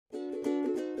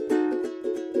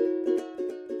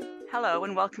Hello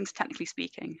and welcome to Technically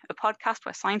Speaking, a podcast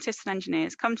where scientists and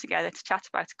engineers come together to chat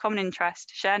about a common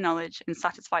interest, share knowledge and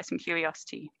satisfy some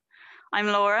curiosity. I'm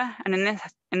Laura, and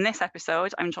in this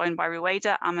episode I'm joined by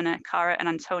Rwayda, Amina, Cara and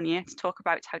Antonia to talk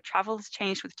about how travel has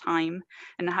changed with time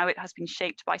and how it has been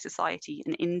shaped by society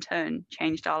and in turn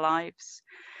changed our lives.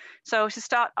 So to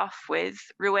start off with,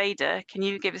 Rwayda, can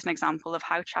you give us an example of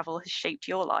how travel has shaped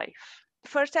your life?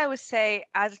 First, I would say,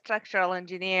 as a structural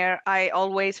engineer, I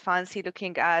always fancy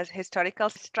looking at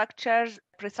historical structures,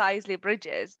 precisely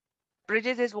bridges.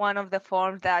 Bridges is one of the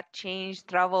forms that changed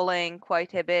traveling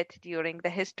quite a bit during the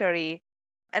history.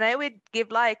 And I would give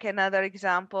like another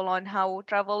example on how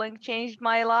traveling changed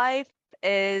my life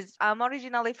is I'm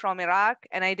originally from Iraq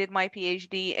and I did my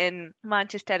PhD in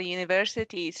Manchester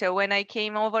University. So when I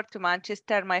came over to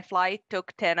Manchester, my flight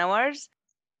took 10 hours.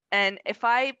 And if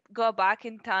I go back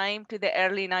in time to the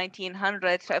early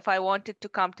 1900s, so if I wanted to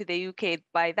come to the UK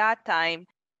by that time,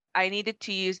 I needed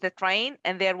to use the train.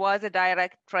 And there was a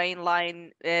direct train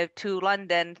line to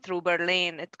London through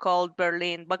Berlin. It's called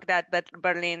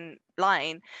Baghdad-Berlin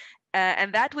line.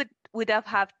 And that would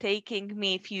have taken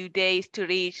me a few days to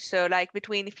reach. So like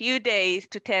between a few days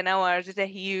to 10 hours is a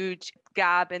huge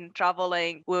gap in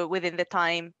traveling within the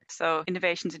time. So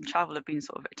innovations in travel have been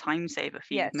sort of a time saver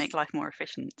for you, Yes. make life more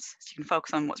efficient, so you can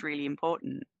focus on what's really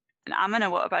important. And Amina,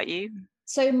 what about you?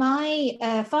 So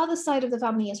my father's side of the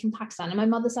family is from Pakistan and my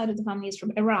mother's side of the family is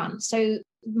from Iran. So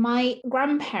my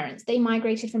grandparents, they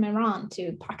migrated from Iran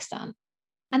to Pakistan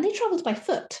and they traveled by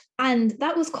foot. And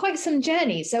that was quite some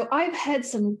journey. So I've heard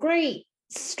some great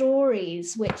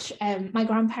stories which my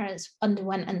grandparents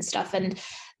underwent and stuff, and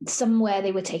somewhere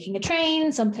they were taking a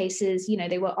train, some places, you know,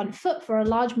 they were on foot for a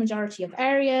large majority of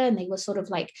area, and they were sort of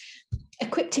like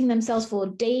equipping themselves for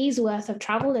days worth of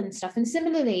travel and stuff. And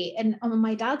similarly, and on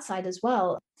my dad's side as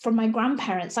well, from my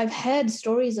grandparents, I've heard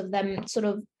stories of them sort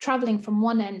of traveling from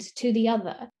one end to the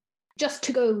other just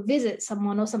to go visit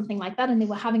someone or something like that, and they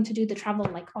were having to do the travel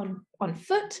like on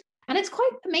foot. And it's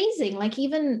quite amazing, like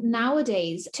even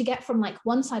nowadays, to get from like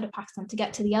one side of Pakistan to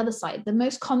get to the other side, the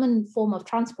most common form of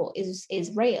transport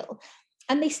is rail.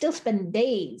 And they still spend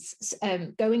days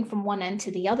going from one end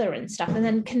to the other and stuff. And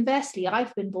then conversely,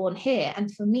 I've been born here.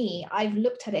 And for me, I've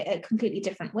looked at it a completely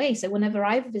different way. So whenever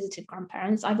I've visited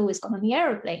grandparents, I've always gone on the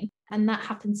aeroplane, and that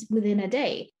happens within a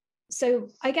day. So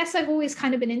I guess I've always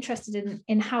kind of been interested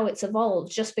in how it's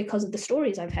evolved just because of the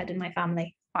stories I've heard in my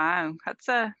family. Wow,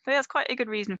 that's quite a good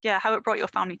reason. Yeah, how it brought your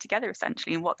family together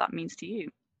essentially and what that means to you.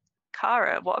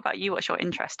 Cara, what about you? What's your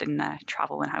interest in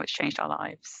travel and how it's changed our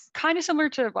lives? Kind of similar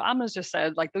to what Amina's just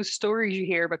said, like those stories you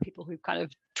hear about people who've kind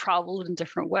of traveled in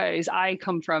different ways. I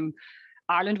come from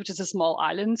Ireland, which is a small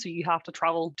island, so you have to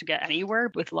travel to get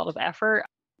anywhere with a lot of effort.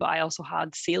 But I also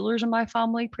had sailors in my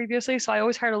family previously, so I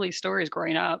always heard all these stories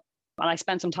growing up. And I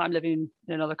spent some time living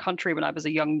in another country when I was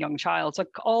a young child. So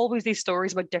always these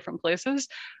stories about different places.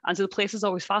 And so the places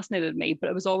always fascinated me, but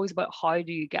it was always about how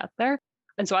do you get there?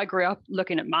 And so I grew up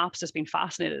looking at maps, just being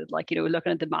fascinated, like, you know,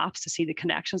 looking at the maps to see the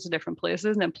connections to different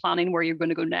places and then planning where you're going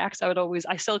to go next.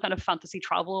 I still kind of fantasy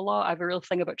travel a lot. I have a real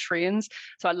thing about trains.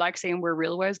 So I like seeing where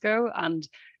railways go, and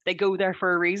they go there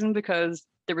for a reason because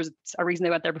there was a reason they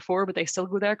went there before, but they still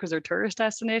go there because they're tourist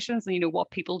destinations, and you know,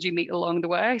 what people do you meet along the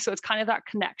way. So it's kind of that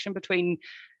connection between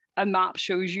a map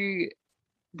shows you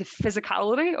the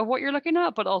physicality of what you're looking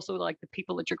at, but also like the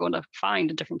people that you're going to find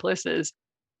in different places.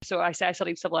 So I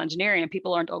studied civil engineering, and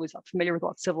people aren't always familiar with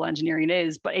what civil engineering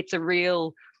is, but it's a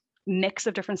real mix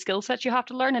of different skill sets you have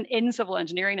to learn. And in civil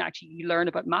engineering, actually, you learn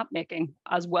about map making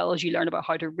as well as you learn about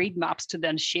how to read maps to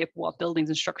then shape what buildings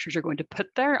and structures you're going to put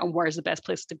there and where's the best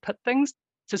place to put things.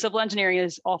 So civil engineering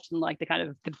is often like the kind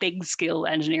of the big skill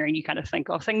engineering you kind of think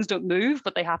of. Things don't move,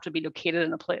 but they have to be located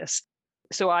in a place.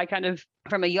 So I kind of,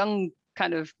 from a young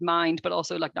kind of mind, but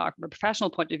also like now from a professional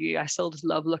point of view, I still just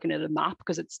love looking at a map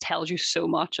because it tells you so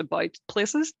much about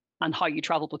places and how you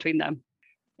travel between them.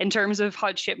 In terms of how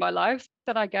it shaped my life,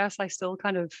 that I guess I still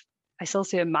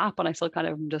see a map and I still kind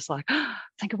of just like,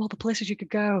 think of all the places you could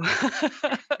go.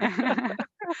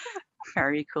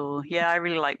 Very cool. Yeah, I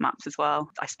really like maps as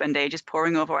well. I spend ages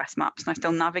poring over West maps and I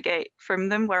still navigate from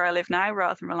them where I live now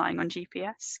rather than relying on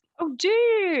GPS. Oh, do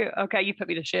you? Okay, you put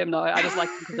me to shame now. I just like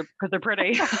them because they're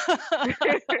pretty.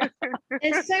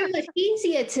 It's so much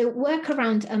easier to work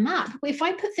around a map. If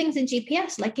I put things in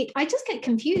GPS, I just get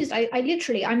confused.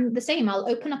 I'm the same. I'll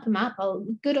open up a map,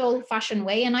 good old fashioned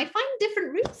way, and I find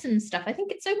different routes and stuff. I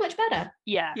think it's so much better.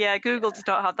 Yeah, Google does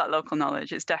not have that local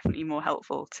knowledge. It's definitely more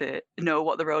helpful to know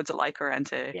what the roads are like around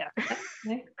here. Yeah.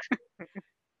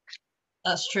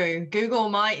 That's true. Google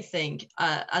might think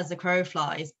as the crow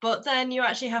flies, but then you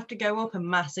actually have to go up a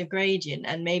massive gradient,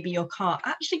 and maybe your car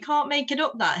actually can't make it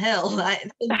up that hill.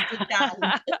 Like,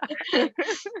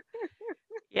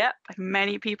 Yep,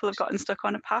 many people have gotten stuck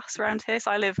on a pass around here.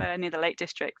 So I live near the Lake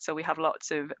District, so we have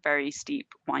lots of very steep,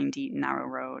 windy, narrow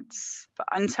roads. But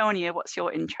Antonia, what's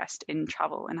your interest in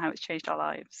travel and how it's changed our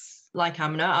lives? Like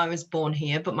Amina, I was born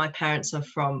here, but my parents are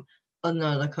from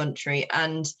another country,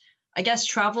 and I guess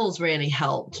travel's really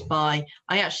helped by,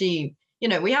 I actually,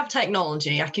 we have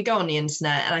technology. I could go on the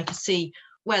internet and I could see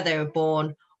where they were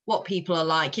born, what people are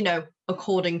like,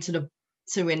 according to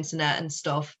internet and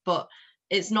stuff. But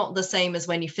it's not the same as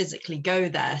when you physically go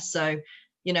there. So,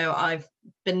 I've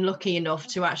been lucky enough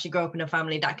to actually grow up in a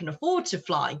family that can afford to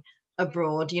fly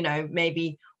abroad,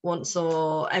 maybe once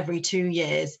or every 2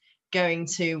 years, going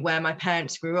to where my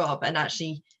parents grew up and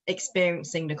actually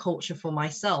experiencing the culture for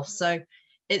myself. So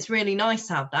it's really nice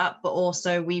to have that. But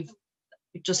also we've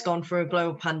just gone through a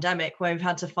global pandemic where we've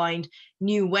had to find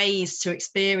new ways to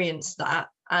experience that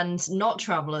and not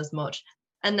travel as much.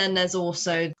 And then there's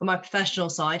also my professional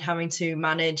side, having to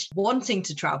manage wanting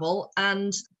to travel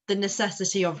and the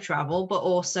necessity of travel, but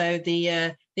also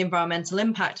the environmental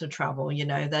impact of travel.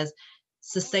 There's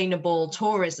sustainable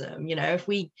tourism. If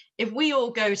we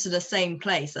all go to the same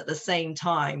place at the same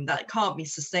time, that can't be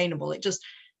sustainable. It just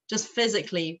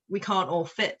physically, we can't all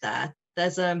fit there.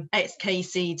 There's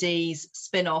XKCD's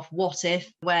spin-off What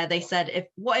If, where they said,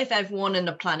 what if everyone on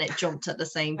the planet jumped at the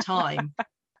same time?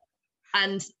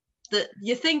 And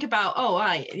you think about, oh,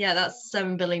 right, yeah, that's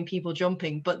 7 billion people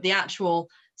jumping, but the actual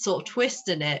sort of twist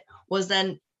in it was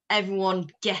then everyone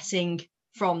getting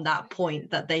from that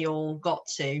point that they all got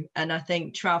to. And I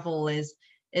think travel is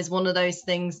one of those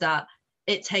things that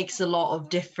it takes a lot of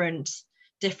different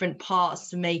parts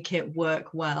to make it work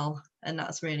well, and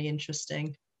that's really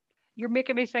interesting. You're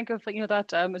making me think of,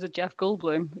 that is it Jeff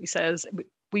Goldblum? He says,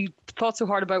 we thought so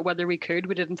hard about whether we could,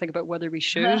 we didn't think about whether we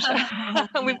should.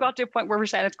 And we've got to a point where we're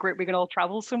saying it's great we can all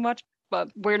travel so much, but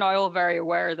we're now all very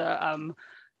aware that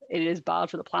it is bad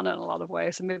for the planet in a lot of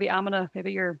ways. So maybe, Amina,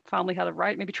 maybe your family had it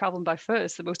right. Maybe traveling by foot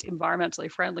is the most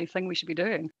environmentally friendly thing we should be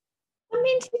doing. I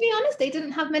mean, to be honest, they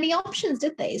didn't have many options,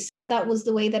 did they? So that was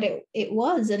the way that it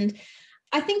was. And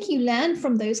I think you learn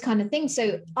from those kind of things.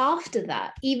 So after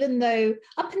that, even though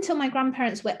up until my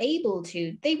grandparents were able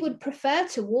to, they would prefer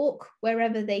to walk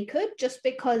wherever they could, just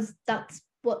because that's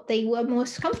what they were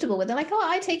most comfortable with. They're like, oh,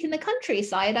 I take in the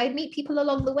countryside. I meet people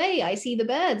along the way. I see the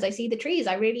birds. I see the trees.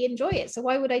 I really enjoy it. So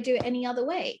why would I do it any other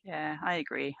way? Yeah, I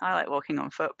agree. I like walking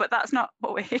on foot, but that's not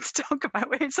what we're here to talk about.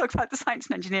 We're here to talk about the science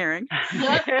and engineering.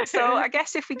 So I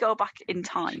guess if we go back in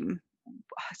time,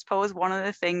 I suppose one of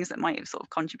the things that might have sort of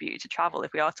contributed to travel,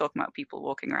 if we are talking about people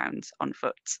walking around on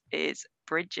foot, is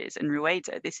bridges. And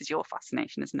Rwayda, this is your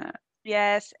fascination, isn't it?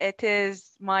 Yes, it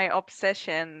is my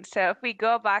obsession. So if we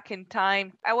go back in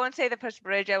time, I won't say the first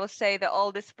bridge, I will say the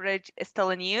oldest bridge is still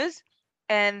in use,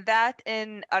 and that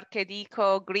in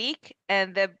Archedico, Greek,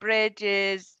 and the bridge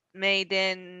is made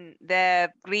in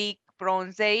the Greek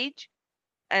Bronze Age,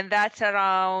 and that's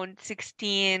around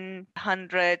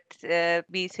 1600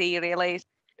 BC, really.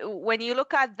 When you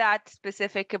look at that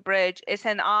specific bridge, it's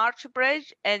an arch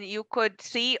bridge, and you could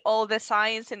see all the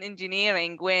science and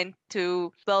engineering went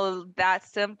to build that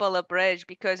simple a bridge,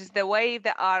 because it's the way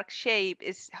the arc shape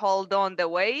is hold on the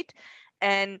weight,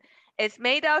 and it's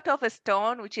made out of a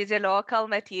stone, which is a local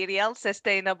material,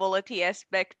 sustainability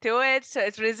aspect to it. So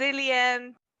it's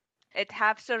resilient. It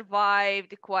have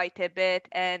survived quite a bit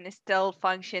and is still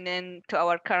functioning to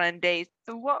our current days.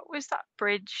 So what was that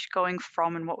bridge going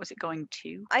from and what was it going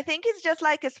to? I think it's just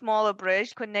like a smaller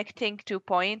bridge connecting to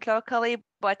point locally,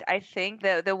 but I think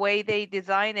the way they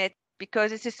design it,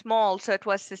 because it's small, so it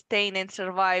was sustained and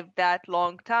survived that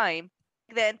long time.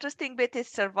 The interesting bit is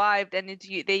survived, and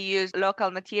they use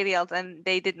local materials, and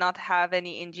they did not have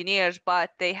any engineers, but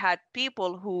they had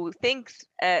people who think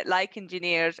like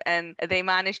engineers, and they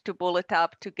managed to pull it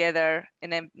up together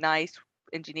in a nice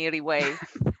engineering way.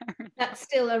 That's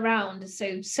still around,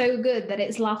 so good that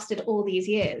it's lasted all these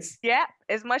years. Yeah,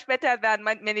 it's much better than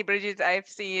many bridges I've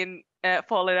seen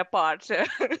falling apart. So.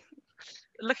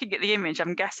 Looking at the image,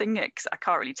 I'm guessing I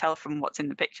can't really tell from what's in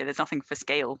the picture. There's nothing for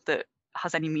scale that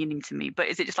has any meaning to me, but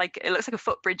is it just like, it looks like a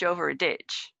footbridge over a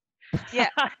ditch? Yeah.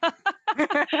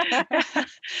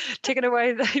 Take it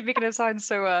away, making it sound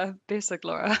so basic,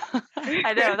 Laura.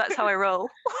 I know, that's how I roll.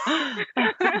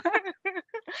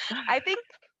 I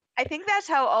think that's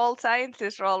how all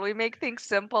scientists roll. We make things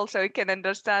simple so we can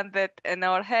understand that in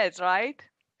our heads, right?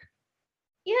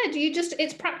 Yeah,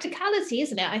 it's practicality,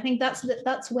 isn't it? I think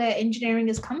that's where engineering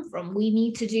has come from. We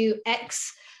need to do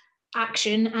X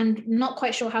action and not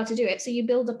quite sure how to do it. So you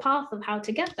build a path of how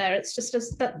to get there. It's just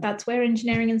that's where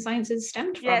engineering and science is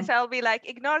stemmed from. Yes, I'll be like,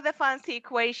 ignore the fancy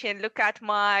equation, look at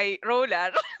my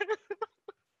ruler.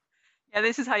 Yeah,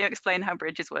 this is how you explain how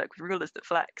bridges work with rulers that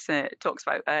flex. It talks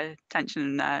about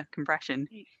tension and compression.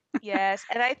 Yes,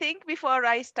 and I think before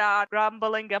I start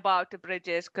rambling about the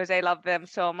bridges, because I love them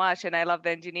so much and I love the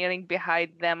engineering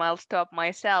behind them, I'll stop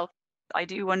myself. I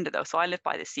do wonder though, so I live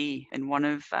by the sea in one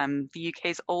of the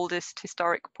UK's oldest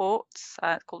historic ports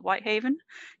called Whitehaven.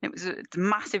 It was a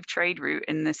massive trade route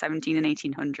in the 17 and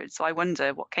 1800s. So I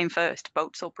wonder what came first,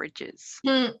 boats or bridges?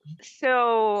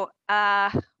 So,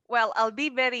 well, I'll be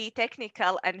very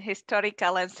technical and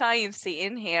historical and sciencey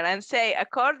in here and say,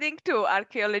 according to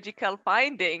archaeological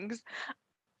findings,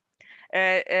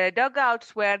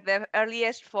 dugouts were the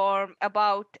earliest form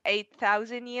about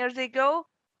 8,000 years ago.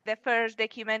 The first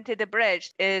documented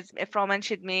bridge is from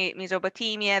ancient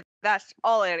Mesopotamia. That's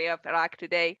all area of Iraq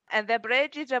today. And the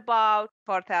bridge is about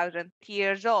 4,000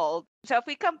 years old. So if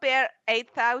we compare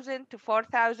 8,000 to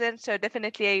 4,000, so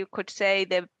definitely you could say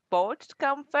the boats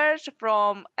come first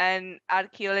from an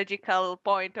archaeological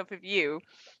point of view.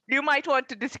 You might want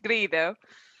to disagree though.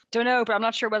 Don't know, but I'm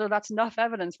not sure whether that's enough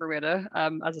evidence for Rwayda,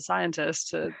 as a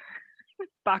scientist, to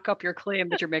back up your claim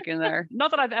that you're making there. Not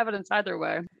that I've evidence either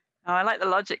way. Oh, I like the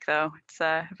logic though. It's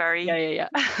a very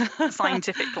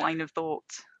scientific line of thought.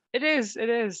 It is.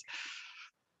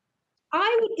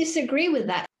 I would disagree with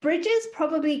that. Bridges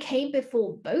probably came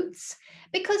before boats,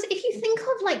 because if you think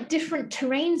of like different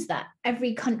terrains that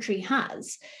every country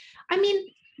has, I mean,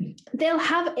 they'll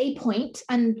have a point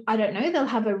and I don't know, they'll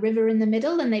have a river in the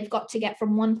middle and they've got to get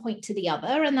from one point to the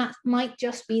other, and that might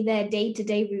just be their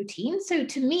day-to-day routine. So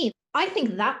to me, I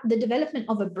think that the development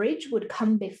of a bridge would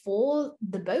come before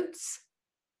the boats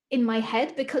in my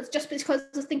head, because I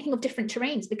was thinking of different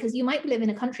terrains, because you might live in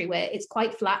a country where it's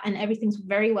quite flat and everything's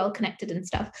very well connected and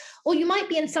stuff. Or you might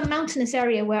be in some mountainous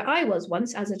area where I was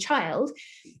once as a child,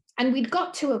 and we'd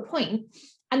got to a point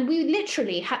and we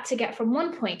literally had to get from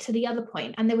one point to the other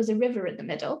point, and there was a river in the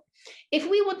middle. If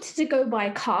we wanted to go by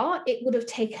car, it would have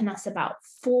taken us about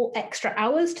 4 extra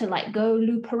hours to like go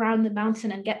loop around the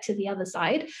mountain and get to the other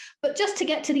side. But just to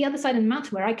get to the other side of the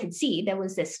mountain where I could see, there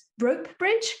was this rope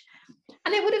bridge,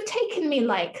 and it would have taken me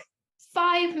like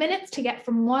 5 minutes to get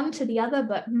from one to the other.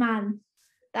 But man,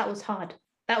 that was hard.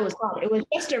 It was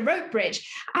just a rope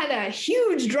bridge and a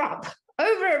huge drop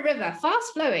over a river,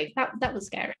 fast flowing. That was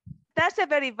scary. That's a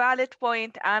very valid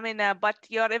point, Amina, but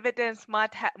your evidence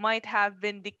might have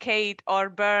been decayed or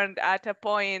burned at a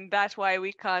point. That's why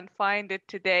we can't find it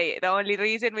today. The only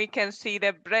reason we can see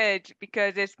the bridge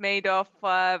because it's made of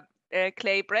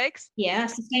clay bricks. Yeah,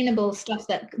 sustainable stuff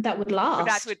that would last.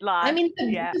 That would last. I mean,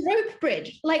 the rope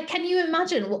bridge, like, can you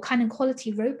imagine what kind of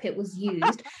quality rope it was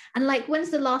used? And like,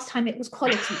 when's the last time it was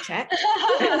quality checked?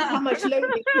 How much load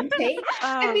it can take?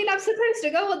 I mean, I'm supposed to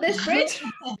go on this bridge.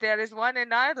 There is one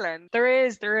in Ireland. There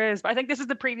is. But I think this is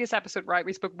the previous episode, right?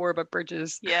 We spoke more about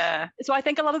bridges. Yeah. So I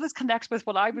think a lot of this connects with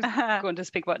what I was going to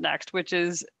speak about next, which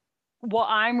is what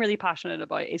I'm really passionate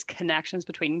about is connections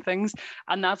between things.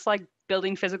 And that's like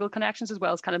building physical connections as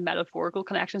well as kind of metaphorical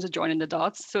connections of joining the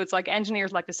dots. So it's like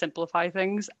engineers like to simplify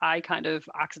things. I kind of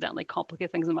accidentally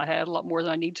complicate things in my head a lot more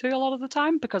than I need to a lot of the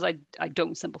time because I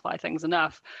don't simplify things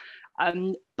enough.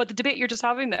 But the debate you're just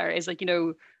having there is like,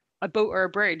 a boat or a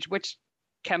bridge, which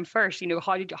came first?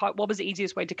 What was the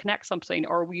easiest way to connect something?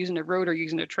 Or are we using a road or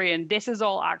using a train? This is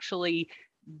all actually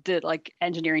the like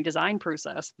engineering design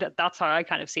process. That's how I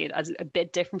kind of see it, as a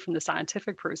bit different from the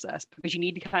scientific process, because you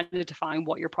need to kind of define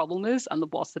what your problem is and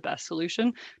what's the best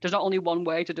solution. There's not only one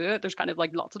way to do it, there's kind of like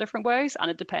lots of different ways,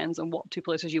 and it depends on what two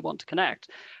places you want to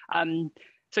connect.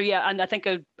 So yeah, and I think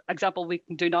an example we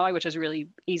can do now, which is really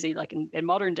easy, like in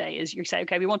modern day, is you say,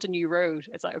 okay, we want a new road.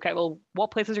 It's like, okay, well,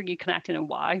 what places are you connecting and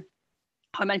why?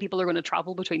 How many people are going to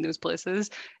travel between those places?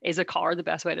 Is a car the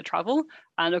best way to travel?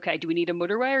 And okay, do we need a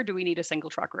motorway or do we need a single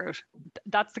track road?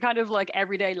 That's the kind of like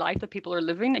everyday life that people are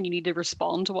living, and you need to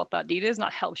respond to what that need is, and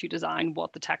that helps you design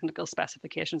what the technical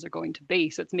specifications are going to be.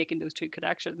 So it's making those two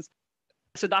connections.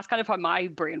 So that's kind of how my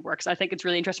brain works. I think it's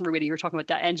really interesting, Rwayda, you were talking about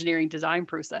that engineering design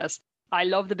process. I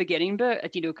love the beginning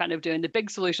bit, kind of doing the big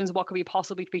solutions. What could we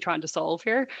possibly be trying to solve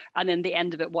here? And then the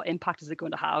end of it, what impact is it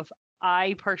going to have?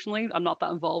 I personally, I'm not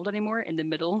that involved anymore in the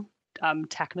middle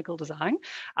technical design.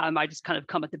 I just kind of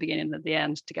come at the beginning and at the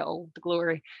end to get all the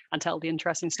glory and tell the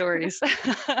interesting stories.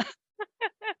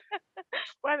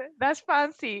 Well, that's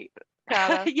fancy,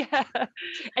 Cara. Yeah,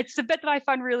 it's the bit that I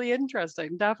find really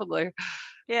interesting, definitely.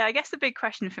 Yeah, I guess the big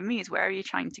question for me is, where are you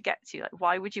trying to get to? Like,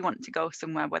 why would you want to go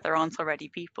somewhere where there aren't already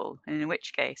people? And in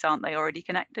which case, aren't they already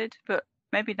connected? But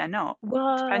maybe they're not.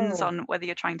 Whoa. Depends on whether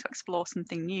you're trying to explore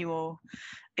something new or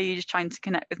are you just trying to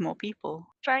connect with more people.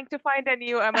 Trying to find a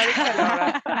new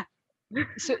America, Laura.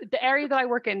 So the area that I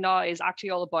work in now is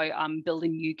actually all about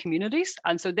building new communities.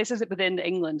 And so this is within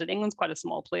England, and England's quite a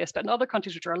small place, but in other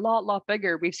countries which are a lot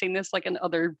bigger, we've seen this like in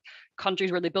other countries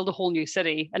where they build a whole new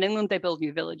city. In England, they build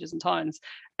new villages and towns.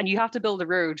 And you have to build a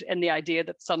road in the idea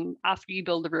that after you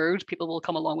build the road, people will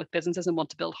come along with businesses and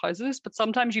want to build houses. But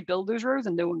sometimes you build those roads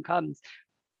and no one comes.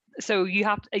 So you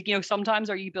have to, sometimes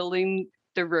are you building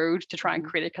the road to try and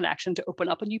create a connection to open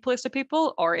up a new place to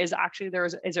people, or is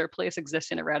there a place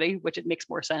existing already, which it makes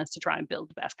more sense to try and build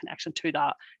the best connection to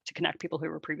that, to connect people who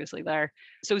were previously there.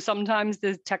 So sometimes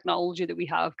the technology that we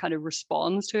have kind of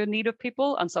responds to a need of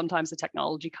people, and sometimes the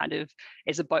technology kind of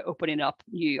is about opening up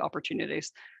new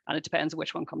opportunities, and it depends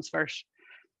which one comes first.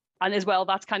 And as well,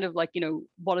 that's kind of like,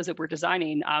 what is it we're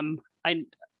designing?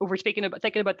 We're thinking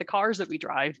about the cars that we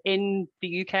drive in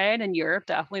the UK and in Europe.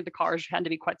 Definitely the cars tend to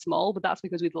be quite small, but that's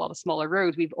because we have a lot of smaller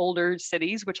roads. We have older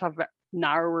cities which have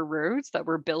narrower roads that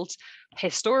were built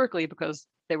historically because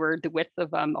they were the width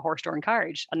of a horse-drawn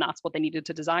carriage, and that's what they needed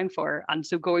to design for. And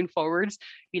so going forwards,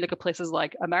 you look at places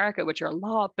like America, which are a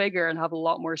lot bigger and have a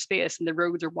lot more space, and the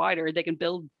roads are wider. They can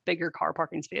build bigger car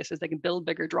parking spaces. They can build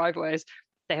bigger driveways.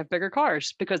 They have bigger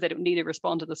cars because they don't need to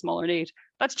respond to the smaller need.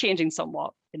 That's changing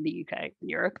somewhat in the UK and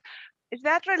Europe. Is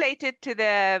that related to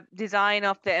the design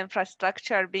of the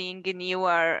infrastructure being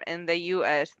newer in the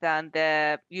US than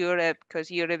the Europe,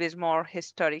 because Europe is more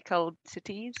historical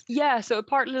cities? Yeah, so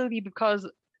partly because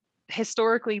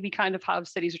historically we kind of have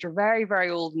cities which are very,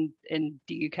 very old in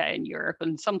the UK and Europe,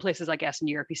 and some places, I guess, in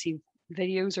Europe you see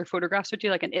videos or photographs with you,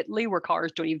 like in Italy, where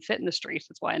cars don't even fit in the street.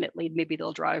 That's why in Italy maybe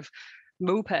they'll drive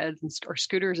mopeds or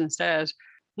scooters instead.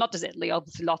 Not just Italy,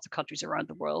 obviously lots of countries around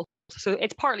the world. So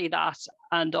it's partly that,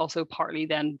 and also partly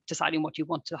then deciding what you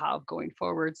want to have going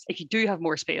forwards. If you do have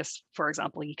more space, for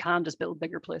example, you can just build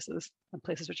bigger places and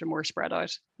places which are more spread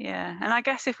out. Yeah, and I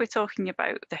guess if we're talking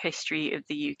about the history of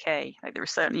the UK, like there are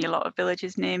certainly a lot of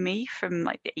villages near me from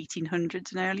like the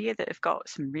 1800s and earlier that have got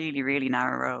some really, really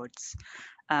narrow roads.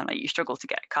 Like you struggle to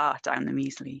get a car down them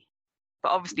easily.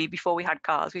 But obviously, before we had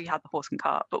cars, we had the horse and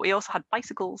cart, but we also had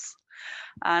bicycles.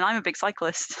 And I'm a big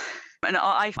cyclist. And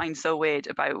I find so weird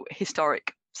about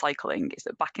historic cycling is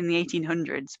that back in the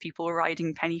 1800s, people were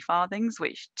riding penny farthings,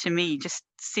 which to me just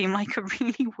seemed like a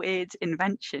really weird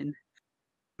invention.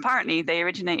 Apparently, they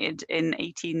originated in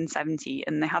 1870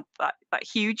 and they had that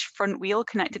huge front wheel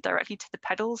connected directly to the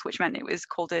pedals, which meant it was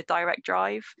called a direct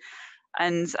drive.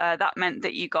 And that meant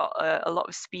that you got a lot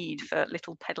of speed for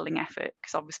little pedaling effort,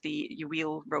 because obviously your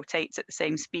wheel rotates at the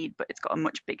same speed, but it's got a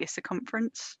much bigger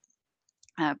circumference.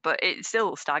 But it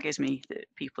still staggers me that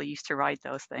people used to ride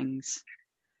those things.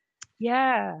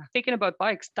 Yeah, thinking about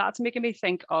bikes, that's making me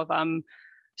think of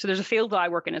so there's a field that I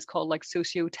work in, it's called like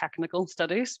socio-technical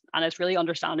studies, and it's really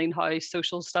understanding how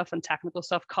social stuff and technical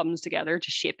stuff comes together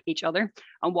to shape each other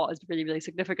and what is really, really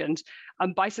significant.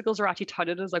 And bicycles are actually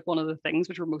touted as like one of the things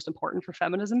which were most important for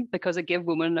feminism, because it gave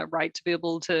women a right to be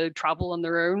able to travel on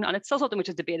their own. And it's still something which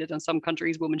is debated in some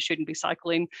countries. Women shouldn't be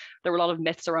cycling. There were a lot of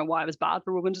myths around why it was bad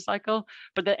for women to cycle,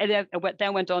 but it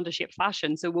then went on to shape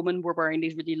fashion. So women were wearing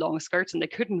these really long skirts and they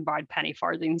couldn't ride penny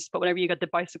farthings, but whenever you got the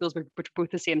bicycles which were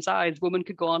both the same size, women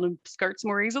could go on in skirts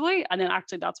more easily. And then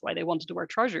actually that's why they wanted to wear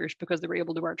trousers, because they were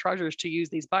able to wear trousers to use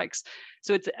these bikes.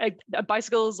 So it's a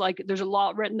bicycle is like, there's a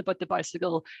lot written about the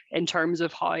bicycle in terms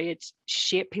of how it's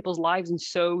shaped people's lives in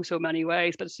so many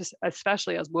ways, but it's just,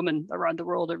 especially as women around the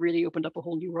world, it really opened up a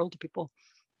whole new world to people.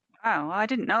 Oh, well, I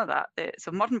didn't know that.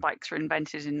 So modern bikes were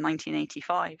invented in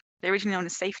 1985. They originally known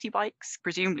as safety bikes,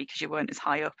 presumably because you weren't as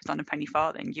high up as on a penny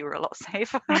farthing. You were a lot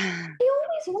safer. I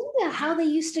always wonder how they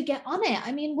used to get on it.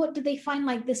 I mean, what did they find,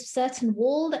 like this certain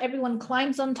wall that everyone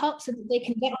climbs on top so that they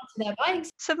can get onto their bikes?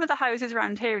 Some of the houses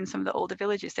around here in some of the older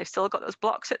villages, they've still got those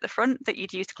blocks at the front that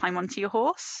you'd use to climb onto your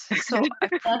horse. So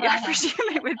I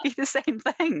presume it would be the same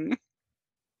thing.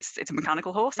 It's a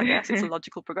mechanical horse, I guess. It's a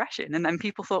logical progression. And then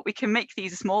people thought we can make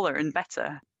these smaller and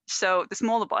better. So the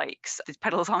smaller bikes, the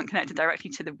pedals aren't connected directly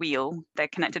to the wheel. They're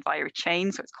connected via a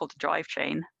chain, so it's called a drive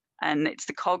chain. And it's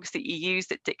the cogs that you use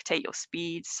that dictate your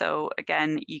speed. So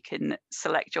again, you can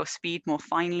select your speed more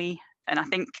finely. And I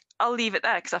think I'll leave it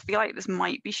there because I feel like this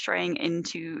might be straying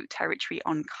into territory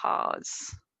on cars,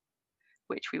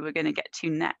 which we were going to get to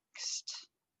next.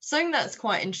 Something that's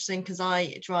quite interesting, because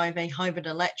I drive a hybrid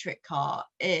electric car,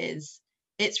 is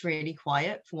it's really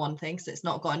quiet, for one thing, so it's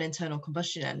not got an internal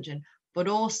combustion engine, but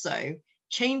also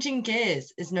changing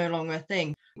gears is no longer a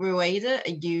thing. Rwayda,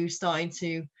 are you starting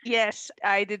to? Yes,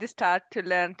 I did start to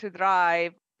learn to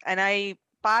drive, and I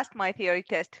passed my theory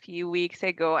test a few weeks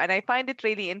ago, and I find it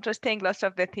really interesting. Lots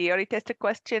of the theory test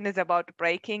question is about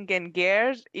braking and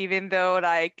gears, even though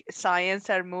like science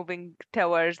are moving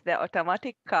towards the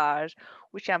automatic cars,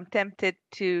 which I'm tempted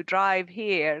to drive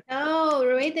here. Oh,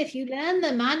 Rwayda, if you learn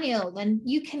the manual, then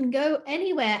you can go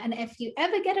anywhere. And if you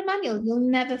ever get a manual, you'll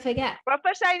never forget. But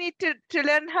first, I need to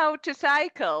learn how to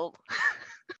cycle.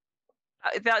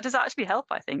 That does actually help,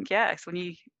 I think. Yes,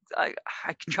 I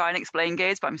can try and explain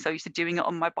gears, but I'm so used to doing it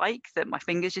on my bike that my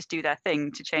fingers just do their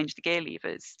thing to change the gear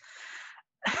levers.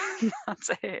 That's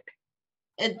it.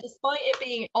 And despite it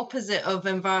being opposite of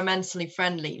environmentally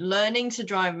friendly, learning to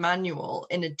drive manual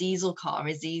in a diesel car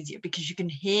is easier because you can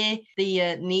hear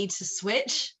the need to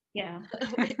switch. Yeah.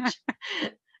 Which,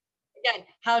 again,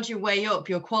 how do you weigh up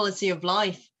your quality of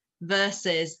life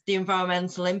versus the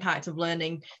environmental impact of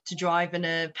learning to drive in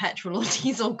a petrol or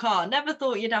diesel car? Never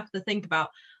thought you'd have to think about,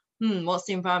 what's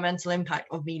the environmental impact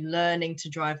of me learning to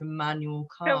drive a manual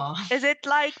car? So is it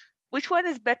like, which one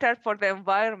is better for the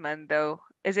environment though?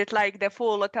 Is it like the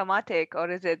full automatic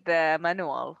or is it the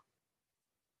manual?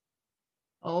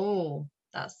 Oh,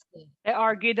 that's They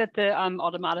argue that the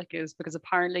automatic is because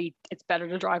apparently it's better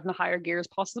to drive in the higher gears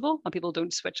possible and people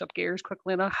don't switch up gears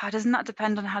quickly enough. Doesn't that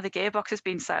depend on how the gearbox has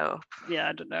been set up? Yeah,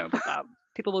 I don't know about that.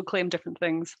 People will claim different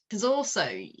things. because also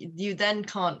you then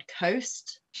can't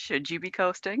coast. Should you be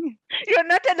coasting? You're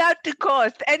not allowed to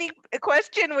coast. Any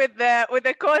question with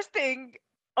the coasting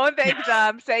on the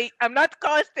exam, say, I'm not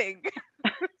coasting.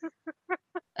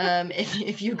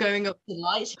 If you're going up to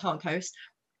lights, you can't coast.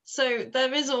 So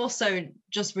there is also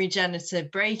just regenerative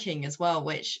braking as well,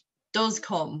 which does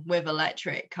come with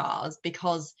electric cars,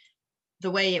 because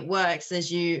the way it works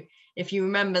is if you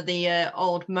remember the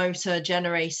old motor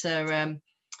generator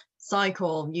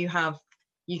cycle,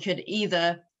 you could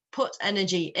either put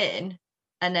energy in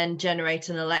and then generate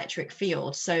an electric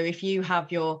field. So if you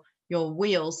have your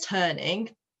wheels turning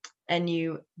and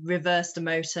you reverse the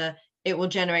motor, it will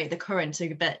generate the current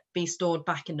to be stored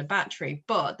back in the battery.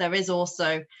 But there is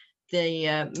also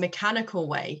the mechanical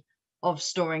way of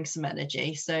storing some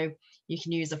energy. So you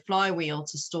can use a flywheel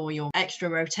to store your extra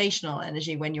rotational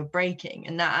energy when you're braking.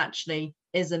 And that actually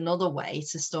is another way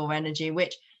to store energy,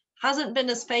 which hasn't been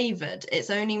as favoured. It's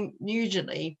only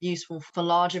usually useful for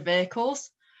larger vehicles.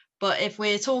 But if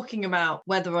we're talking about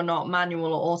whether or not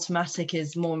manual or automatic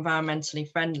is more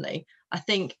environmentally friendly, I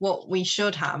think what we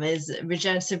should have is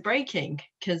regenerative braking,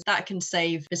 because that can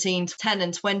save between 10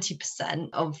 and 20%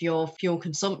 of your fuel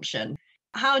consumption.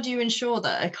 How do you ensure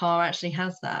that a car actually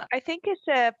has that? I think it's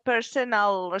a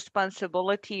personal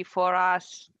responsibility for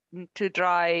us to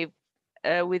drive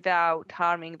without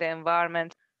harming the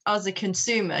environment. As a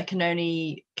consumer, can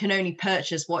only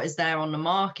purchase what is there on the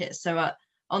market. So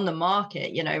on the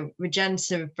market,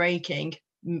 regenerative braking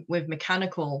with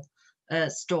mechanical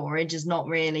storage is not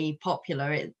really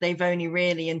popular. They've only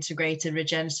really integrated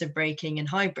regenerative braking in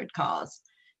hybrid cars.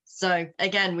 So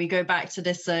again, we go back to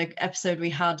this episode we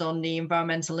had on the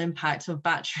environmental impact of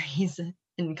batteries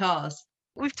in cars.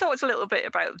 We've talked a little bit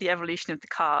about the evolution of the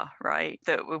car, right?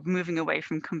 That we're moving away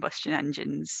from combustion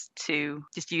engines to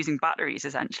just using batteries,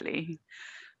 essentially.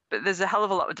 But there's a hell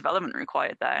of a lot of development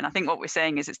required there. And I think what we're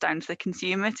saying is it's down to the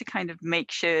consumer to kind of make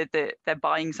sure that they're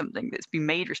buying something that's been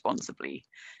made responsibly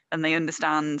and they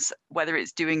understand whether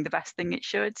it's doing the best thing it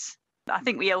should. I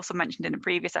think we also mentioned in a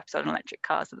previous episode on electric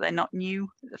cars that they're not new.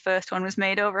 The first one was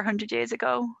made over 100 years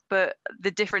ago. But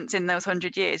the difference in those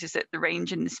 100 years is that the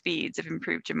range and the speeds have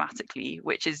improved dramatically,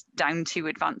 which is down to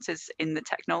advances in the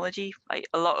technology. Like,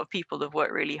 a lot of people have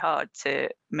worked really hard to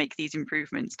make these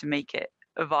improvements to make it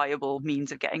a viable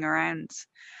means of getting around.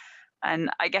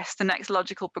 And I guess the next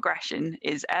logical progression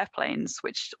is airplanes,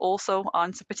 which also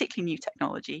aren't a particularly new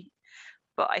technology.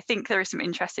 But I think there are some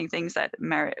interesting things there that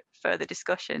merit further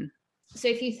discussion. So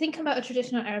if you think about a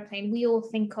traditional airplane, we all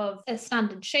think of a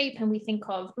standard shape and we think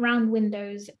of round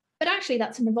windows, but actually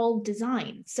that's an evolved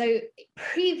design. So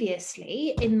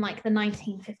previously in like the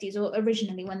 1950s, or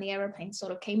originally when the aeroplane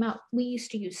sort of came out, we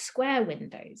used to use square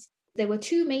windows. There were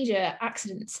two major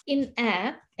accidents in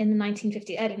air in the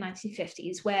early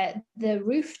 1950s, where the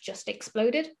roof just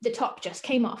exploded. The top just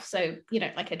came off. So,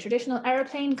 like a traditional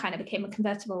aeroplane kind of became a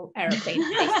convertible aeroplane,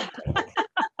 basically.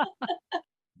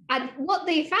 And what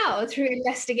they found through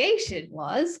investigation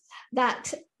was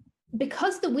that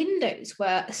because the windows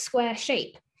were a square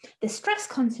shape, the stress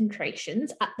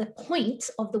concentrations at the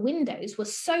point of the windows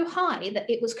was so high that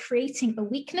it was creating a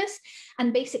weakness,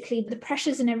 and basically the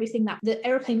pressures and everything that the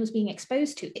airplane was being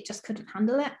exposed to, it just couldn't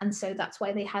handle it. And so that's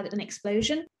why they had an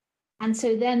explosion. And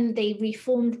so then they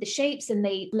reformed the shapes and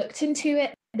they looked into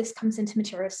it. This comes into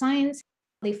material science.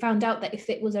 They found out that if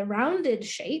it was a rounded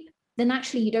shape, then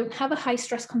actually you don't have a high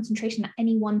stress concentration at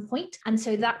any one point. And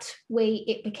so that way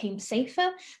it became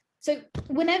safer. So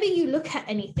whenever you look at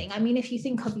anything, I mean, if you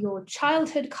think of your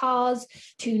childhood cars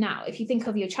to now, if you think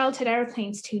of your childhood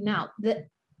airplanes to now, the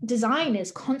design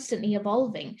is constantly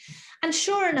evolving. And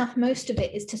sure enough, most of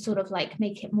it is to sort of like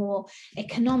make it more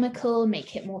economical,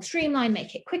 make it more streamlined,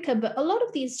 make it quicker. But a lot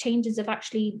of these changes have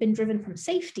actually been driven from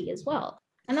safety as well.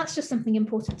 And that's just something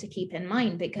important to keep in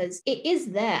mind, because it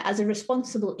is there as a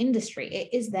responsible industry. It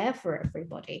is there for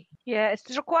everybody. Yeah, it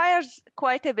requires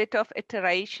quite a bit of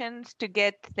iterations to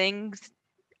get things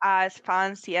as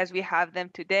fancy as we have them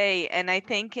today. And I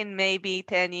think in maybe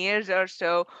 10 years or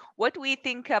so, what we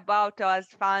think about as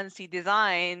fancy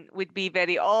design would be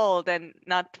very old and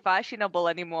not fashionable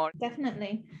anymore.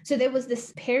 Definitely. So there was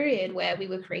this period where we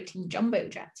were creating jumbo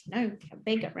jets,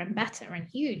 bigger and better and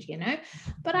huge,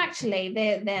 but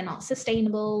actually they're not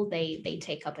sustainable. They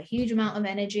take up a huge amount of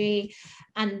energy,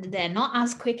 and they're not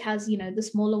as quick as, the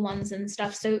smaller ones and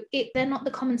stuff. So they're not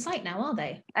the common sight now, are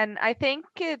they? And I think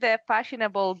the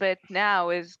fashionable bit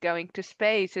now is going to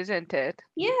space, isn't it?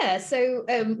 Yeah, so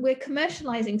we're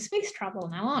commercializing space travel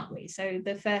now, aren't we? So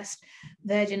the first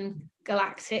Virgin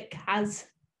Galactic has,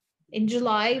 in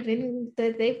July,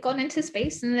 they've gone into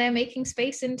space, and they're making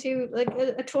space into like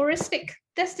a touristic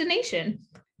destination.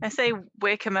 I say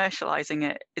we're commercializing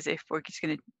it as if we're just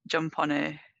going to jump on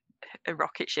a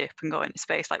rocket ship and go into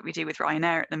space like we do with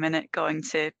Ryanair at the minute going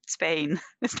to Spain.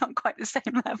 It's not quite the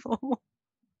same level.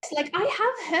 Like, I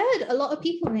have heard a lot of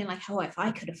people being like, oh, if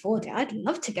I could afford it, I'd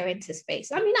love to go into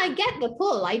space. I mean, I get the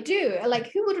pull, I do.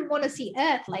 Like, who wouldn't want to see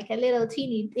Earth like a little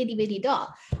teeny itty bitty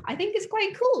dot? I think it's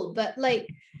quite cool, but like,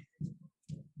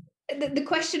 the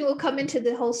question will come into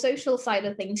the whole social side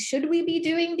of things. Should we be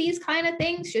doing these kind of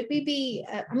things? Should we be,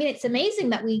 I mean, it's amazing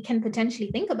that we can potentially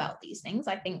think about these things,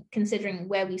 I think, considering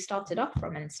where we started off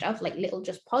from and stuff, like little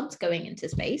just pods going into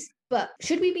space. But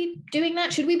should we be doing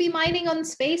that? Should we be mining on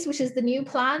space, which is the new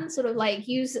plan, sort of like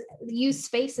use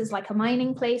space as like a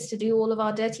mining place to do all of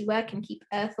our dirty work and keep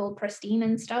Earth all pristine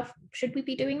and stuff? Should we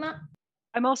be doing that?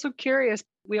 I'm also curious,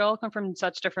 we all come from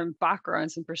such different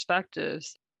backgrounds and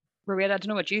perspectives. Rwayda, I don't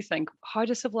know what you think. How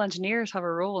do civil engineers have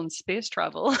a role in space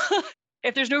travel?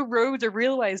 If there's no roads or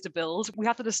railways to build, we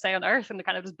have to just stay on Earth and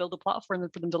kind of just build a platform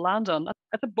for them to land on.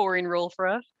 That's a boring role for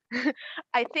us.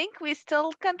 I think we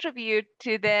still contribute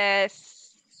to the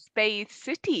space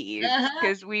cities,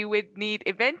 because we would need,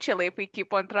 eventually, if we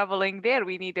keep on traveling there,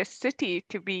 we need a city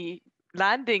to be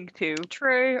landing to.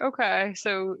 True. Okay.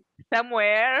 So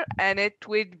somewhere, and it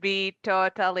would be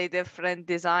totally different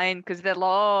design, because the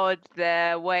load,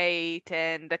 the weight,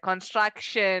 and the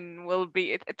construction will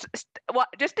be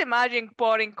just imagine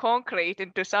pouring concrete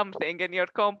into something and your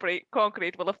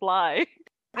concrete will fly.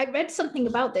 I read something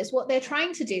about this. What they're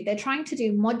trying to do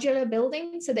modular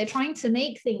building. So they're trying to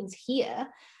make things here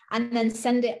and then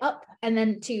send it up, and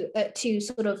then to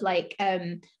sort of like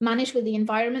manage with the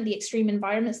environment, the extreme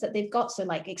environments that they've got. So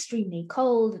like extremely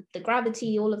cold, the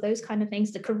gravity, all of those kind of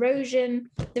things, the corrosion,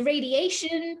 the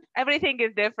radiation. Everything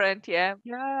is different, yeah.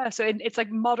 Yeah, so it's like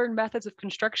modern methods of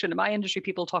construction. In my industry,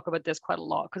 people talk about this quite a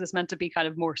lot because it's meant to be kind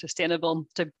of more sustainable,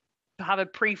 to have a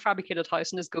prefabricated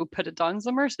house and just go put it down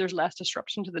somewhere, so there's less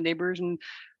disruption to the neighbors. And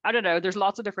I don't know, there's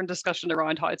lots of different discussion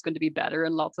around how it's going to be better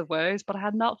in lots of ways, but I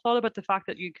had not thought about the fact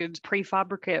that you could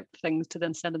prefabricate things to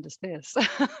then send into space.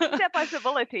 It's a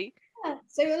possibility. Yeah.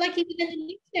 So like even in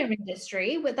the nuclear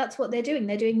industry, that's what they're doing.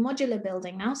 They're doing modular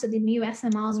building now. So the new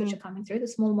SMRs which are coming through, the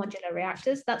small modular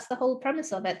reactors, that's the whole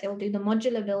premise of it. They'll do the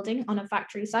modular building on a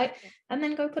factory site and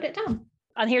then go put it down.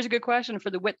 And here's a good question for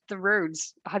the width of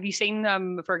roads. Have you seen,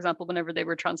 for example, whenever they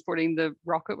were transporting the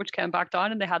rocket which came back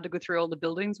down and they had to go through all the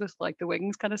buildings with like the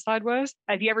wings kind of sideways?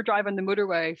 If you ever drive on the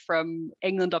motorway from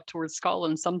England up towards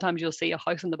Scotland, sometimes you'll see a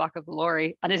house in the back of the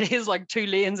lorry and it is like 2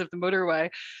 lanes of the motorway.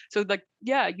 So like,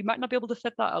 yeah, you might not be able to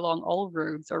fit that along all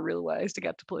roads or railways to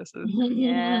get to places.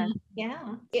 Yeah.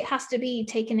 Yeah. It has to be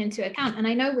taken into account. And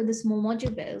I know with the small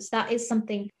modulars, that is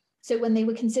something. So when they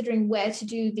were considering where to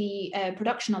do the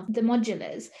production of the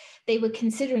modulars, they were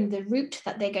considering the route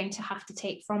that they're going to have to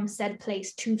take from said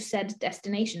place to said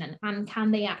destination, and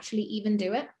can they actually even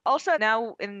do it? Also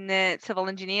now in civil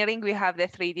engineering, we have the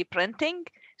 3D printing.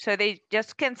 So they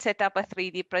just can set up a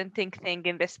 3D printing thing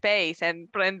in the space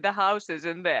and print the houses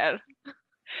in there.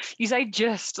 You say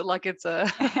just like it's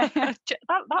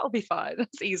that'll be fine.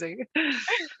 It's easy.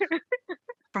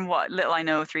 From what little I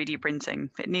know of 3D printing,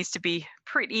 it needs to be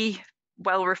pretty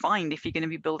well refined if you're going to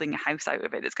be building a house out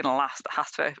of it that's going to last, that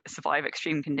has to survive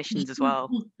extreme conditions as well.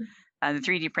 And the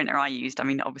 3D printer I used, I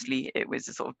mean, obviously it was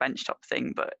a sort of benchtop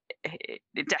thing, but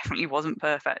it definitely wasn't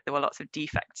perfect. There were lots of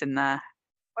defects in there.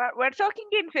 We're talking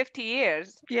in 50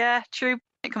 years. Yeah, true.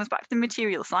 It comes back to the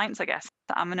material science, I guess,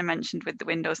 that Amina mentioned with the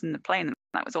windows and the plane.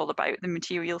 That was all about the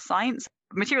material science.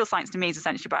 Material science to me is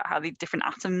essentially about how the different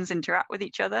atoms interact with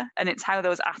each other. And it's how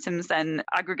those atoms then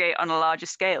aggregate on a larger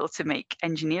scale to make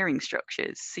engineering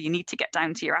structures. So you need to get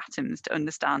down to your atoms to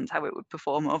understand how it would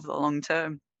perform over the long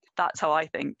term. That's how I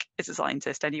think as a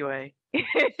scientist anyway.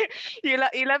 You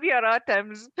love your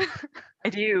atoms. I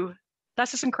do.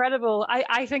 That's just incredible.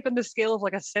 I think on the scale of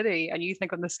like a city, and you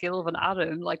think on the scale of an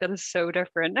atom, like that is so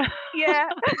different. Yeah,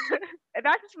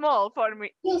 that's small for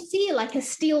me. You'll see like a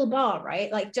steel bar, right?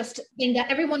 Like just in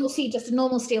that everyone will see just a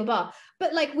normal steel bar,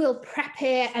 but like we'll prep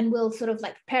it and we'll sort of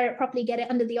like prepare it properly, get it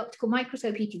under the optical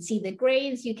microscope. You can see the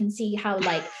grains, you can see how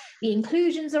like the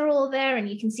inclusions are all there, and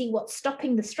you can see what's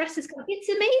stopping the stresses. It's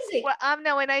amazing. Well,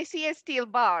 Amna, when I see a steel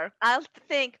bar, I'll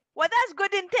think, well, that's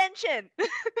good intention.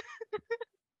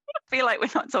 I feel like we're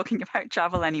not talking about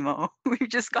travel anymore. We've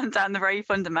just gone down the very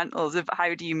fundamentals of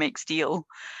how do you make steel.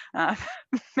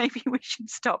 Maybe we should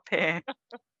stop here.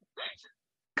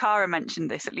 Cara mentioned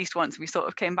this at least once. We sort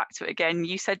of came back to it again.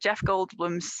 You said Jeff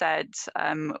Goldblum said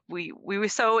we were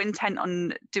so intent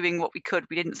on doing what we could,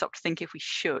 we didn't stop to think if we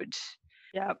should.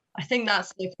 Yeah, I think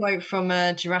that's the quote from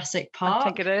Jurassic Park. I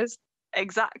think it is.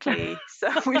 Exactly. So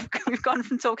we've gone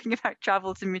from talking about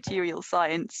travel to material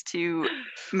science to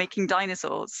making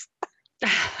dinosaurs.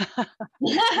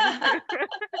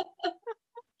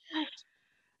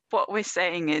 What we're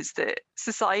saying is that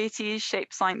society has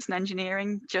shaped science and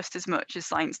engineering just as much as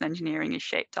science and engineering has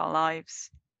shaped our lives.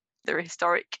 There are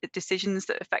historic decisions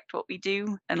that affect what we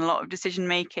do, and a lot of decision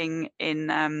making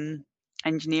in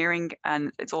engineering,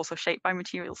 and it's also shaped by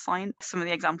material science. Some of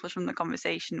the examples from the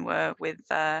conversation were with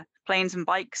planes and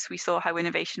bikes. We saw how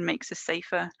innovation makes us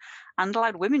safer and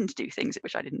allowed women to do things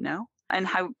which I didn't know, and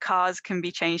how cars can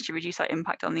be changed to reduce our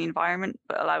impact on the environment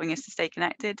but allowing us to stay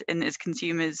connected. And as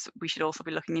consumers, we should also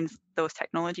be looking into those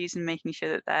technologies and making sure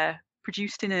that they're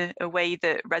produced in a way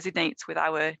that resonates with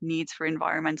our needs for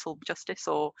environmental justice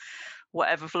or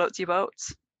whatever floats your boat.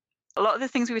 A lot of the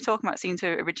things we were talking about seem to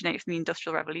originate from the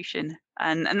Industrial Revolution,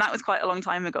 and that was quite a long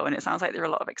time ago, and it sounds like there are a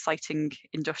lot of exciting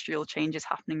industrial changes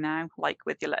happening now, like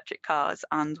with the electric cars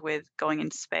and with going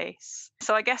into space.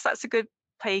 So I guess that's a good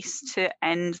place to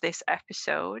end this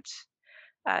episode.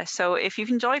 So if you've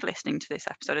enjoyed listening to this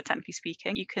episode of Technically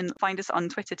Speaking, you can find us on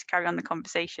Twitter to carry on the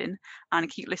conversation and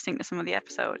keep listening to some of the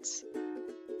episodes.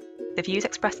 The views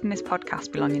expressed in this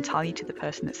podcast belong entirely to the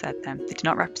person that said them. They do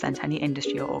not represent any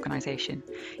industry or organisation.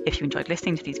 If you enjoyed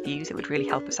listening to these views, it would really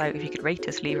help us out if you could rate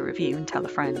us, leave a review and tell a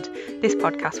friend. This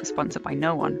podcast was sponsored by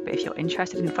no one, but if you're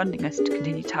interested in funding us to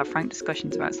continue to have frank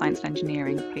discussions about science and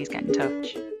engineering, please get in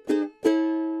touch.